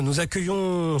Nous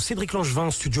accueillons Cédric Langevin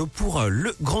en studio pour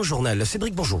le Grand Journal.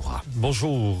 Cédric, bonjour.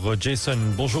 Bonjour Jason,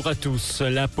 bonjour à tous.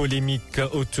 La polémique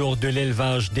autour de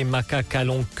l'élevage des macaques à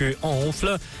longue queue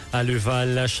enfle. À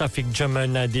Leval, Shafeek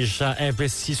Jhummun a déjà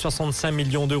investi 65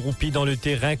 millions de roupies dans le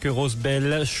terrain que Rose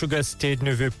Belle Sugar Estate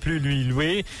ne veut plus lui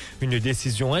louer. Une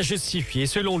décision injustifiée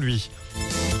selon lui.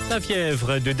 La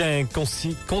fièvre de dingue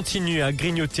continue à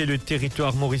grignoter le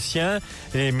territoire mauricien.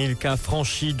 Les 1000 cas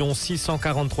franchis, dont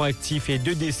 643 actifs et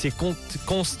 2 décès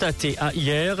constatés à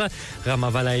hier.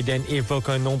 Ramavala Eden évoque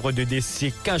un nombre de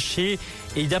décès cachés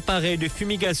et d'appareils de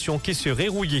fumigation qui seraient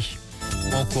rouillés.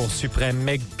 En Cour suprême,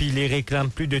 Meg Pillay réclame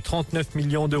plus de 39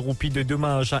 millions de roupies de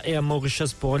dommages à Air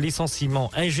Mauritius pour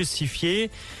licenciement injustifié.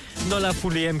 Dans la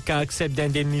foulée, MK accepte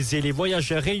d'indemniser les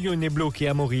voyageurs rayonnés bloqués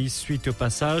à Maurice suite au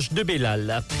passage de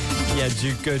Bellal.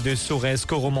 Viaduc de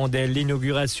Sorès-Coromandel,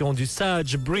 l'inauguration du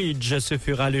Sage Bridge se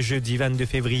fera le jeudi 22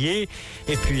 février.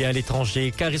 Et puis à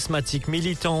l'étranger, charismatique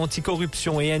militant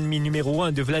anticorruption et ennemi numéro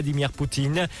 1 de Vladimir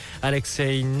Poutine,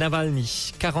 Alexei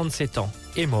Navalny, 47 ans,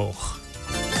 est mort.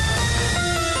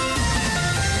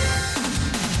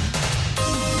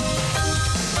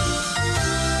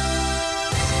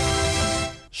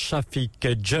 Shafeek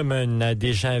Jhummun a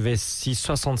déjà investi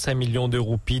 65 millions de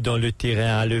roupies dans le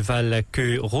terrain à Leval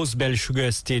que Rose Belle Sugar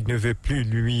Estate ne veut plus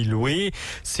lui louer.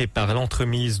 C'est par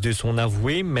l'entremise de son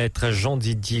avoué, maître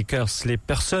Jean-Didier Kersley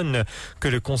Personne, que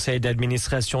le conseil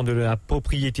d'administration de la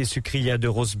propriété sucrière de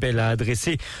Rose Belle a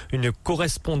adressé une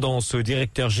correspondance au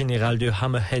directeur général de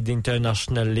Hammerhead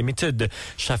International Limited,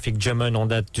 Shafeek Jhummun, en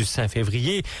date du 5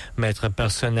 février. Maître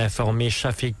Personne a informé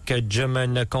Shafeek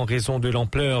Jhummun qu'en raison de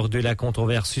l'ampleur de la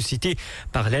controverse suscité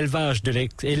par l'élevage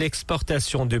et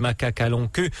l'exportation de macaques à longue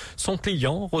queue, son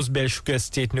client, Rose Belle Sugar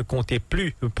Estate, ne comptait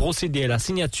plus procéder à la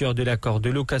signature de l'accord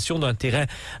de location d'un terrain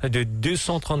de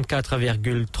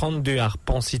 234,32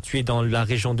 arpents situé dans la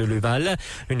région de Leval.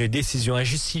 Une décision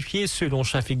injustifiée selon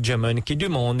Shafeek Jhummun qui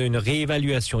demande une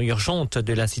réévaluation urgente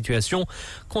de la situation.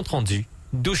 Compte rendu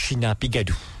d'Oshina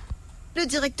Pigadou. Le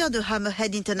directeur de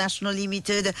Hammerhead International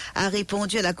Limited a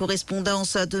répondu à la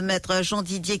correspondance de maître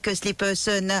Jean-Didier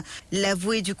Kersley-Person,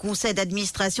 l'avoué du conseil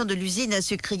d'administration de l'usine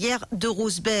sucrière de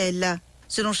Rose Belle.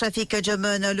 Selon Shafeek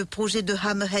Jhummun, le projet de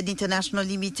Hammerhead International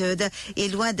Limited est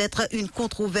loin d'être une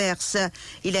controverse.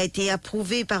 Il a été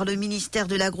approuvé par le ministère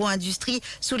de l'Agro-Industrie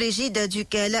sous l'égide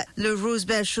duquel le Rose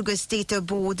Belle Sugar Estate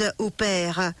Board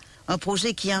opère. Un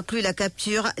projet qui inclut la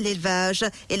capture, l'élevage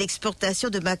et l'exportation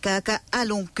de macaques à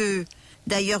longue queue.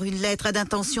 D'ailleurs, une lettre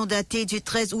d'intention datée du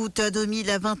 13 août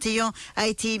 2021 a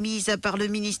été émise par le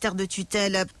ministère de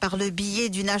tutelle par le biais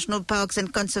du National Parks and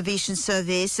Conservation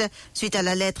Service. Suite à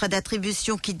la lettre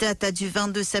d'attribution qui date du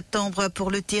 22 septembre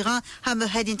pour le terrain,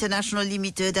 Hammerhead International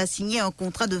Limited a signé un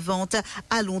contrat de vente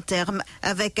à long terme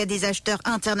avec des acheteurs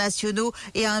internationaux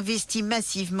et a investi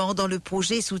massivement dans le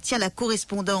projet, soutient la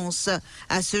correspondance.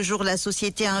 À ce jour, la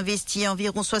société a investi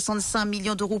environ 65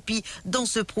 millions de roupies dans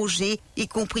ce projet, y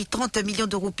compris 30 millions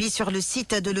de roupies sur le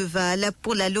site de Leval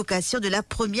pour la location de la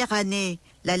première année.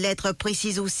 La lettre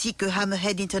précise aussi que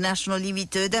Hammerhead International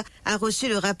Limited a reçu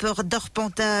le rapport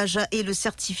d'arpentage et le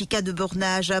certificat de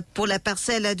bornage pour la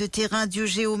parcelle de terrain du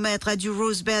géomètre du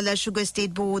Rose Belle Sugar Estate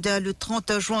Board le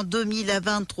 30 juin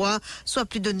 2023, soit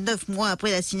plus de 9 mois après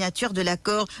la signature de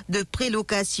l'accord de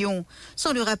prélocation.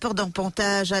 Sans le rapport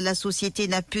d'arpentage, la société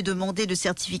n'a pu demander le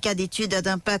certificat d'étude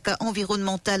d'impact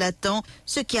environnemental à temps,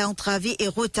 ce qui a entravé et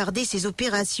retardé ses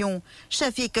opérations.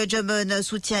 Shafeek Jhummun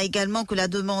soutient également que la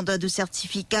demande de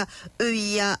certificat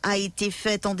EIA a été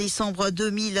faite en décembre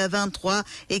 2023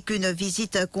 et qu'une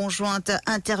visite conjointe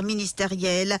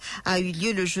interministérielle a eu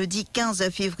lieu le jeudi 15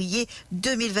 février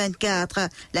 2024.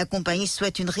 La compagnie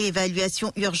souhaite une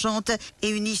réévaluation urgente et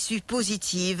une issue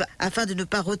positive afin de ne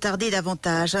pas retarder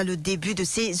davantage le début de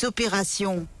ces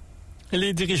opérations.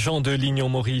 Les dirigeants de l'Union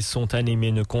Maurice ont animé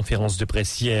une conférence de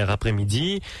presse hier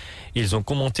après-midi. Ils ont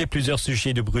commenté plusieurs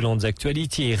sujets de brûlantes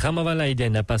actualités. Ramavala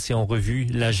Eden a passé en revue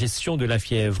la gestion de la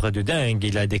fièvre de dingue.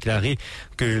 Il a déclaré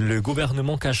que le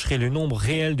gouvernement cacherait le nombre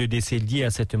réel de décès liés à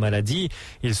cette maladie.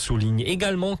 Il souligne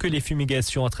également que les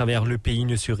fumigations à travers le pays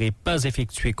ne seraient pas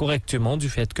effectuées correctement du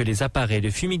fait que les appareils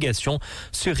de fumigation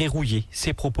seraient rouillés.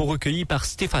 Ces propos recueillis par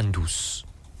Stéphane Douce.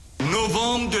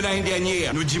 Novembre de l'année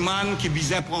dernière, nous demandons que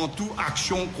Bizet prend toute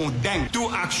action contre dengue,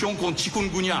 toute action contre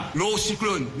chikungunya, l'eau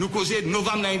cyclone, nous causait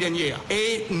novembre de l'année dernière.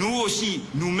 Et nous aussi,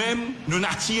 nous-mêmes, nous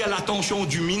attirons l'attention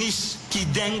du ministre qui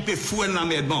dingue peut fouiller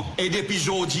l'amèdement. Et depuis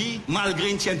aujourd'hui,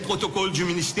 malgré un protocole du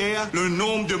ministère, le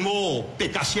nombre de morts peut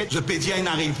cacher, je peux dire, il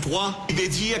arrive 3. Il veut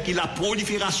dire que la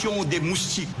prolifération des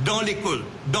moustiques dans l'école,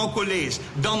 dans le collège,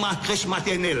 dans ma crèche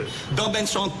maternelle, dans un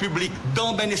centre public,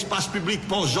 dans un espace public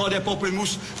pour genre des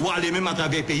pamplemousses, ou aller même à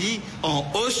travers le pays, en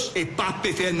hausse et pas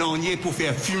peut faire nanier pour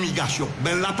faire fumigation.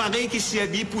 L'appareil qui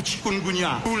servait pour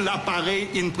chikungunya, tout l'appareil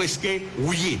est presque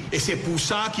rouillé. Et c'est pour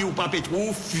ça qu'il n'y a pas de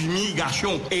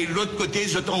fumigation. Et l'autre côté,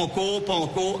 je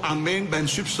encore amène une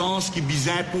substance qui vise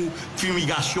pour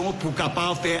fumigation pour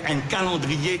capable faire un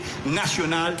calendrier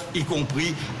national, y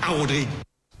compris à Rodrigue.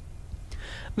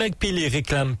 McPilley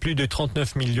réclame plus de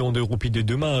 39 millions de roupies de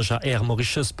dommages à Air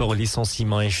Mauritius pour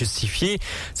licenciement injustifié.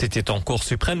 C'était en Cour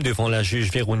suprême devant la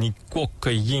juge Véronique Kwok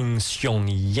Ying Siong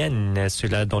Yen.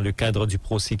 Cela dans le cadre du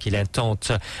procès qu'il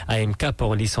intente à MK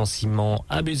pour licenciement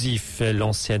abusif.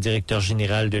 L'ancien directeur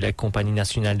général de la compagnie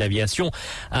nationale d'aviation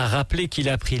a rappelé qu'il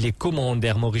a pris les commandes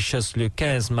d'Air Mauritius le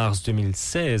 15 mars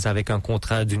 2016 avec un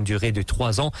contrat d'une durée de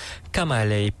 3 ans.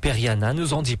 Kamale Periana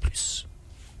nous en dit plus.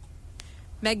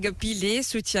 McPilley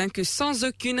soutient que sans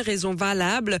aucune raison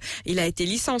valable, il a été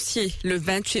licencié le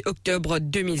 28 octobre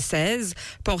 2016.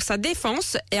 Pour sa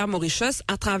défense, Air Mauritius,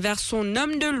 à travers son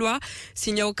homme de loi,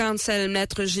 senior counsel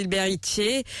maître Gilbert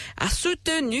Itier, a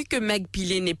soutenu que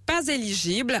McPilley n'est pas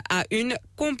éligible à une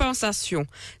compensation.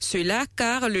 Cela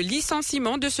car le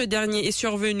licenciement de ce dernier est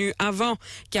survenu avant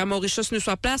qu'Air Mauritius ne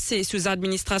soit placé sous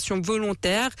administration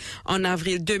volontaire en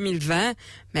avril 2020.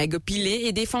 McPilley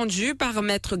est défendu par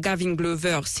maître Gavin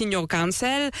Glover, senior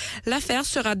counsel. L'affaire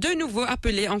sera de nouveau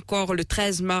appelée encore le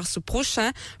 13 mars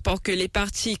prochain pour que les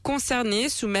parties concernées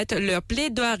soumettent leurs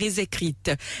plaidoiries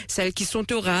écrites. Celles qui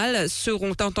sont orales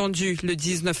seront entendues le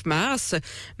 19 mars.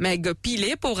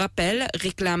 McPilley, pour rappel,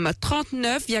 réclame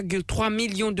 39,3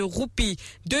 millions de roupies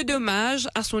de dommages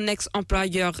à son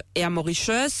ex-employeur Air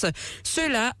Mauritius.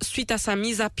 Cela suite à sa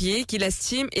mise à pied qu'il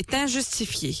estime est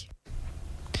injustifiée.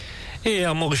 Et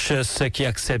Air Mauritius qui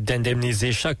accepte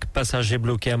d'indemniser chaque passager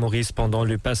bloqué à Maurice pendant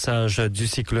le passage du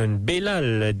cyclone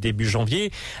Bellal début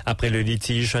janvier. Après le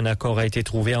litige, un accord a été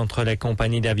trouvé entre la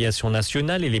compagnie d'aviation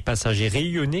nationale et les passagers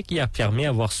réunionnais qui affirmaient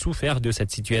avoir souffert de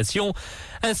cette situation.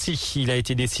 Ainsi, il a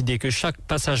été décidé que chaque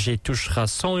passager touchera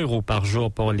 100 € par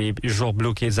jour pour les jours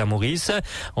bloqués à Maurice.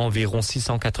 Environ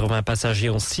 680 passagers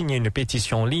ont signé une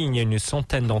pétition en ligne. Une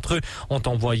centaine d'entre eux ont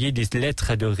envoyé des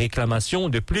lettres de réclamation.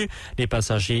 De plus, les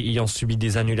passagers ayant subi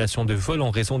des annulations de vol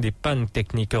en raison des pannes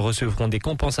techniques recevront des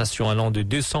compensations allant de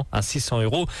 200 à 600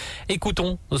 €.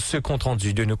 Écoutons ce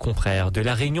compte-rendu de nos confrères de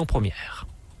la Réunion Première.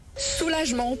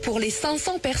 Soulagement pour les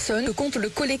 500 personnes que compte le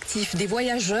collectif des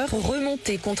voyageurs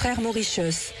remontés contre Air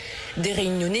Mauritius. Des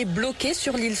Réunionnais bloqués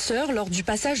sur l'île Sœur lors du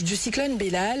passage du cyclone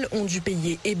Bellal ont dû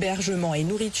payer hébergement et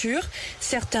nourriture.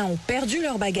 Certains ont perdu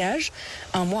leurs bagages.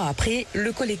 Un mois après,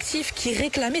 le collectif qui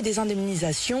réclamait des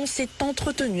indemnisations s'est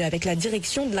entretenu avec la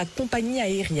direction de la compagnie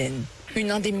aérienne. Une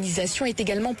indemnisation est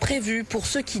également prévue pour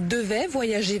ceux qui devaient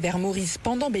voyager vers Maurice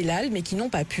pendant Bellal mais qui n'ont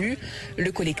pas pu.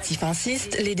 Le collectif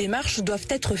insiste, les démarches doivent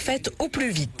être faites au plus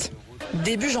vite.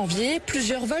 Début janvier,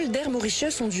 plusieurs vols d'Air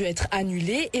Mauritius ont dû être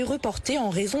annulés et reportés en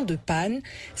raison de panne.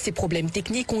 Ces problèmes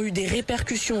techniques ont eu des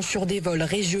répercussions sur des vols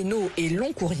régionaux et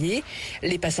long courriers.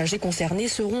 Les passagers concernés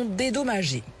seront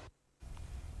dédommagés.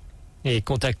 Et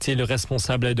contacté, le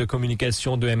responsable de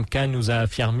communication de MK nous a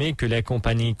affirmé que la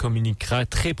compagnie communiquera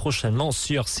très prochainement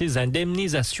sur ces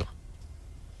indemnisations.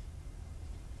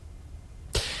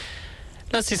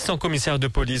 L'assistant commissaire de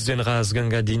police de Ras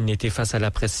Gangadine était face à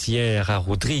la presse hier à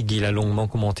Rodrigue. Il a longuement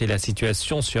commenté la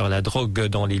situation sur la drogue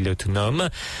dans l'île autonome.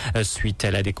 Suite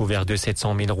à la découverte de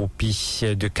 700 000 roupies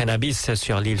de cannabis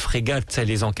sur l'île Frégate,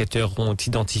 les enquêteurs ont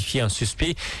identifié un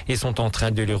suspect et sont en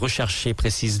train de le rechercher,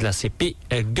 précise la CP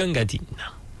Gangadine.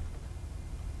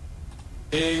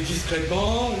 Et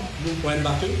discrètement, nous prenons le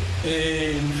bateau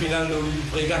et nous finissons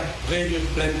nos frégates près de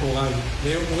plein corail.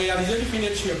 Mais pour réaliser, nous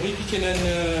finissons sur Brie qui tient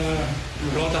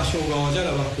une plantation orangère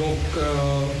là-bas. Donc,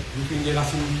 nous finissons des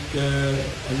racines,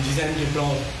 une dizaine de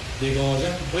plantes des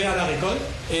grangères, prêts à la récolte.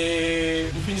 Et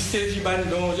nous finissons ces bandes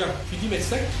d'orangères, puis 10 mètres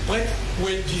secs, prêtes pour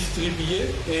être distribuées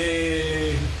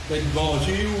et être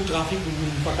vendues ou trafic,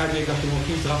 ou pas qu'à exactement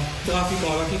qui trafic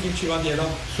en l'agriculture bien là,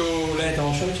 sur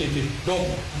l'intention qui était. Donc,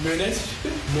 menace,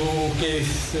 nos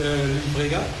caisses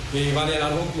livrégas, et Valérie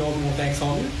Ladron qui ont monté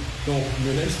 500 000. Donc,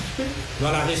 menace,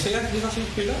 dans la recette des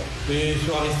anciens là, et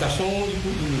sur l'arrestation, du coup,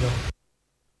 10 000 ans.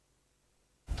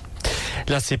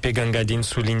 La CP Gangadine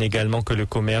souligne également que le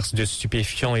commerce de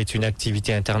stupéfiants est une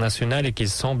activité internationale et qu'il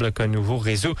semble qu'un nouveau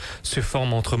réseau se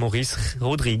forme entre Maurice,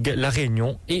 Rodrigue, La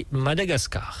Réunion et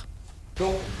Madagascar.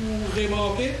 Donc, vous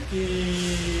remarquez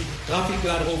qu'il trafic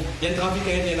la drogue, il y a un trafic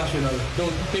international.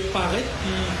 Donc, il peut paraître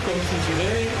comme si je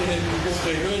dirais, il y a un nouveau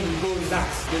prénom, un nouveau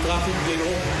axe de trafic de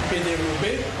drogue qui peut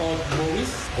développer entre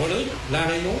Maurice, Rodrigue, La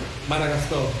Réunion,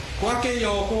 Madagascar. Quoiqu'il y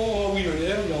a encore, oui, il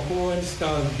y a encore une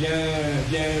distance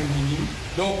bien minime.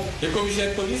 Donc, les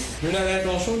commissaires de police, nous avons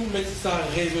l'intention de mettre ça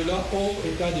réseau-là au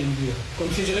état des lieux. Comme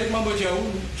si je dirais que Mambo-Diaou,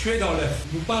 tu es dans l'œuf.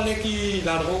 Nous parlons qui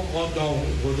la drogue rentre dans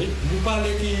Rodrigue. Nous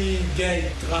parlons qui gagne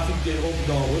trafic de drogue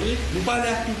dans Rodrigue. Nous parlons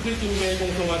à tout prix qui nous gagne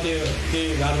consommateur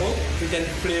de la drogue. C'est un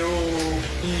fléau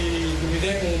qui nous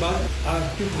aide à combattre à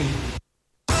tout prix.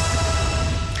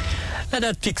 La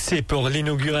date fixée pour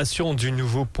l'inauguration du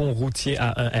nouveau pont routier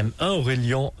A1M1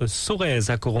 reliant Sorèze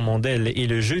à Coromandel est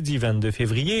le jeudi 22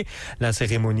 février. La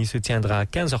cérémonie se tiendra à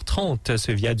 15h30.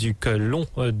 Ce viaduc long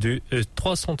de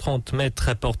 330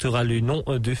 mètres portera le nom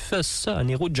de Fuss à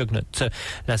Nero Jugnot.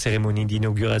 La cérémonie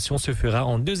d'inauguration se fera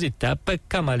en 2 étapes.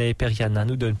 Kamala et Periana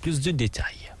nous donnent plus de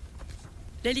détails.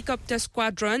 L'hélicoptère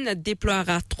Squadron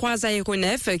déploiera 3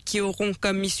 aéronefs qui auront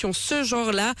comme mission ce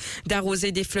jour-là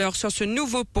d'arroser des fleurs sur ce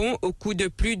nouveau pont au coût de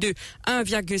plus de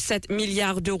 1,7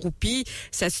 milliard de roupies.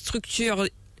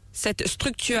 Cette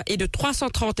structure est de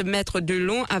 330 mètres de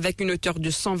long avec une hauteur de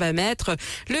 120 mètres.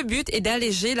 Le but est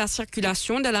d'alléger la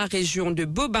circulation de la région de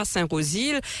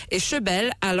Beaubassin-Rosil et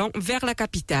Chebel allant vers la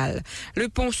capitale. Le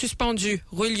pont suspendu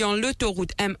reliant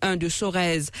l'autoroute M1 de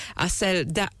Sorèze à celle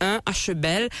d'A1 à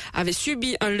Chebel avait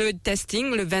subi un load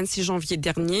testing le 26 janvier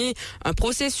dernier, un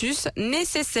processus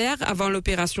nécessaire avant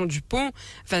l'opération du pont.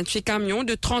 28 camions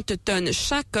de 30 tonnes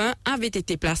chacun avaient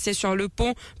été placés sur le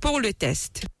pont pour le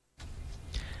test.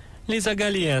 Les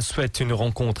Agaléens souhaitent une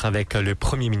rencontre avec le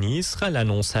Premier ministre.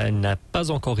 L'annonce n'a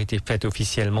pas encore été faite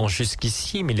officiellement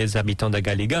jusqu'ici, mais les habitants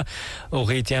d'Agaléga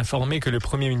auraient été informés que le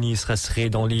Premier ministre serait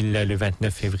dans l'île le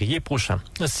 29 février prochain.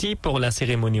 Ainsi, pour la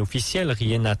cérémonie officielle,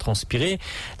 rien n'a transpiré.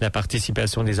 La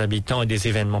participation des habitants à des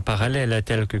événements parallèles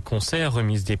tels que concerts,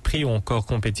 remise des prix ou encore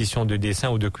compétition de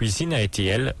dessin ou de cuisine a été,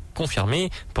 elle, confirmée.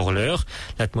 Pour l'heure,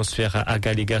 l'atmosphère à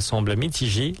Agaléga semble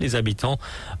mitigée. Les habitants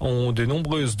ont de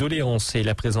nombreuses doléances et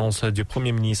la présence du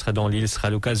Premier ministre dans l'île sera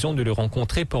l'occasion de le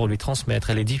rencontrer pour lui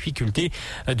transmettre les difficultés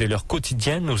de leur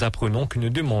quotidien. Nous apprenons qu'une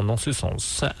demande en ce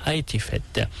sens a été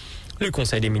faite. Le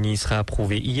Conseil des ministres a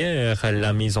approuvé hier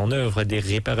la mise en œuvre des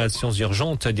réparations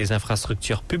urgentes des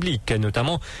infrastructures publiques,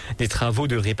 notamment des travaux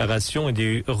de réparation et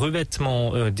du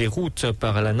revêtement des routes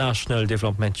par la National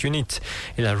Development Unit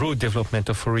et la Road Development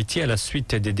Authority à la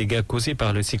suite des dégâts causés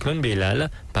par le cyclone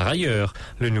Belal. Par ailleurs,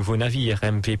 le nouveau navire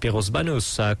MV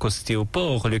Perros-Banos a accosté au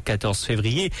port le 14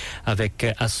 février avec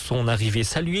à son arrivée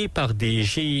salué par des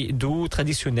jets d'eau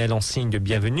traditionnels en signe de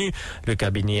bienvenue. Le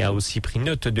cabinet a aussi pris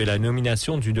note de la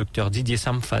nomination du docteur Didier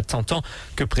Samfat en tant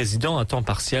que président à temps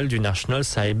partiel du National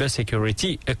Cyber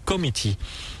Security Committee.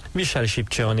 Michel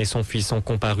Schipchern et son fils ont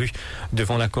comparu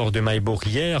devant la cour de Maillebourg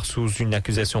hier sous une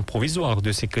accusation provisoire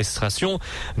de séquestration.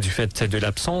 Du fait de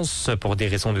l'absence, pour des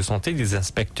raisons de santé, des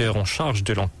inspecteurs en charge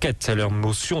de l'enquête, leur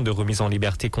motion de remise en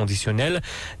liberté conditionnelle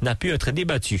n'a pu être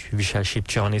débattue. Michel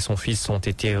Schipchern et son fils ont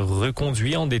été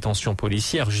reconduits en détention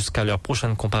policière jusqu'à leur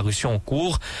prochaine comparution en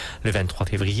cours le 23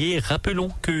 février. Rappelons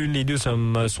que les 2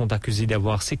 hommes sont accusés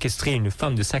d'avoir séquestré une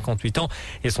femme de 58 ans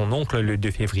et son oncle le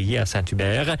 2 février à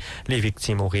Saint-Hubert. Les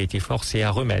victimes auraient été forcés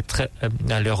à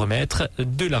leur remettre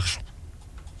de l'argent.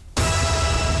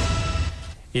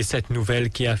 Et cette nouvelle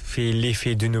qui a fait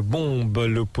l'effet d'une bombe,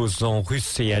 l'opposant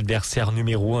russe et adversaire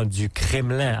numéro 1 du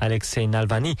Kremlin, Alexei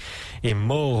Navalny, est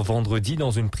mort vendredi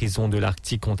dans une prison de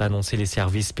l'Arctique, ont annoncé les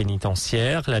services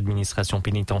pénitentiaires. L'administration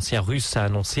pénitentiaire russe a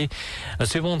annoncé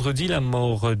ce vendredi la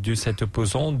mort de cet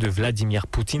opposant de Vladimir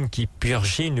Poutine qui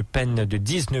purgeait une peine de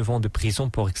 19 ans de prison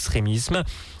pour extrémisme.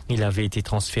 Il avait été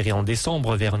transféré en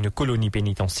décembre vers une colonie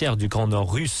pénitentiaire du Grand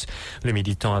Nord russe. Le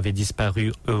militant avait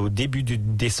disparu au début du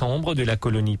décembre de la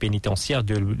colonie pénitentiaire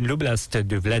de l'oblast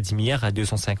de Vladimir à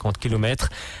 250 km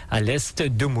à l'est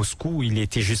de Moscou. Il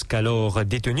était jusqu'alors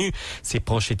détenu. Ses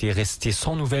proches étaient restés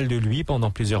sans nouvelles de lui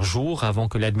pendant plusieurs jours avant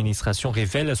que l'administration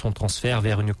révèle son transfert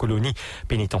vers une colonie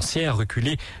pénitentiaire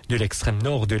reculée de l'extrême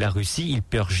nord de la Russie. Il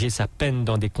purgeait sa peine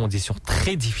dans des conditions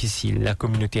très difficiles. La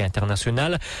communauté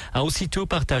internationale a aussitôt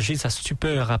partagé sa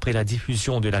stupeur après la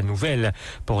diffusion de la nouvelle.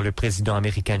 Pour le président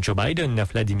américain Joe Biden,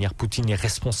 Vladimir Poutine est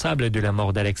responsable de la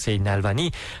mort d'Alexei Navalny.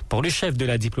 Pour le chef de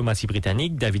la diplomatie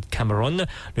britannique, David Cameron,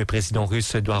 le président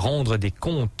russe doit rendre des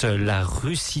comptes. La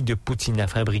Russie de Poutine a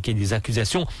fabriqué des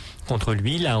accusations contre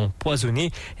lui, l'a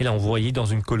empoisonné et l'a envoyé dans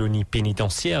une colonie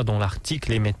pénitentiaire dont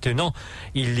l'article est maintenant.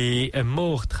 Il est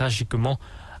mort tragiquement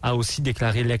a aussi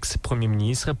déclaré l'ex-premier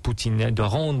ministre. Poutine doit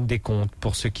rendre des comptes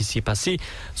pour ce qui s'est passé.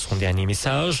 Son dernier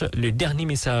message, le dernier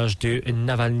message de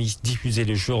Navalny diffusé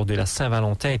le jour de la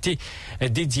Saint-Valentin était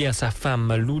dédié à sa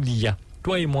femme Loulia.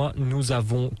 Toi et moi, nous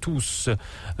avons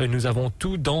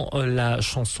tout dans la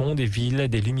chanson, des villes,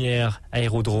 des lumières,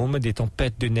 aérodromes, des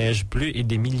tempêtes de neige bleue et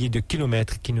des milliers de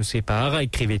kilomètres qui nous séparent,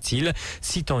 écrivait-il,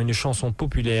 citant une chanson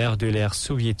populaire de l'ère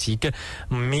soviétique.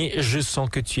 Mais je sens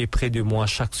que tu es près de moi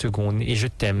chaque seconde et je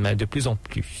t'aime de plus en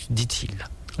plus, dit-il.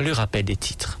 Le rappel des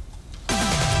titres.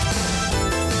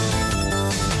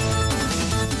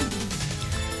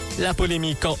 La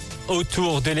polémique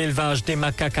autour de l'élevage des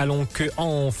macaques à longue queue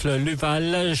enfle. Le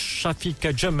Val,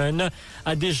 Shafeek Jhummun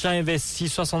a déjà investi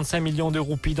 65 millions de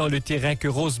roupies dans le terrain que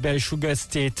Rose Belle Sugar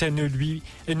Estate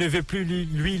ne veut plus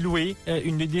lui louer,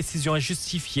 une décision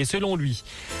injustifiée selon lui.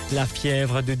 La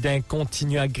fièvre de dingue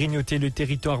continue à grignoter le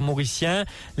territoire mauricien.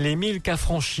 Les 1000 cas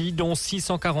franchis, dont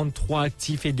 643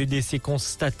 actifs et 2 décès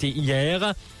constatés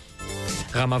hier.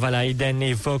 Ramavala Eden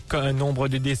évoque un nombre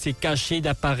de décès cachés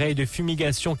d'appareils de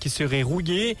fumigation qui seraient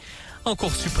rouillés. En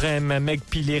Cour suprême, Meg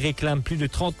Pillet réclame plus de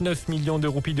 39 millions de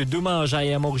roupies de dommages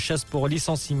à Mauritius pour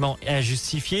licenciement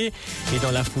injustifié. Et dans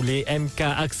la foulée, MK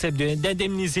accepte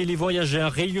d'indemniser les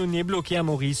voyageurs réunionnais bloqués à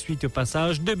Maurice suite au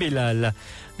passage de Bellal.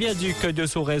 Viaduc de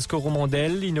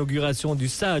Sorez-Coromandel, l'inauguration du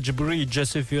Sage Bridge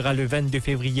se fera le 22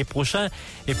 février prochain.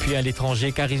 Et puis à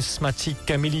l'étranger, charismatique,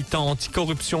 militant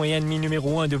anticorruption et ennemi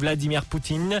numéro 1 de Vladimir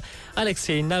Poutine,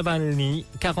 Alexei Navalny,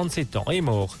 47 ans, est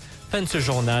mort. Fin de ce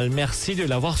journal, merci de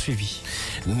l'avoir suivi.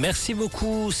 Merci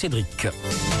beaucoup Cédric.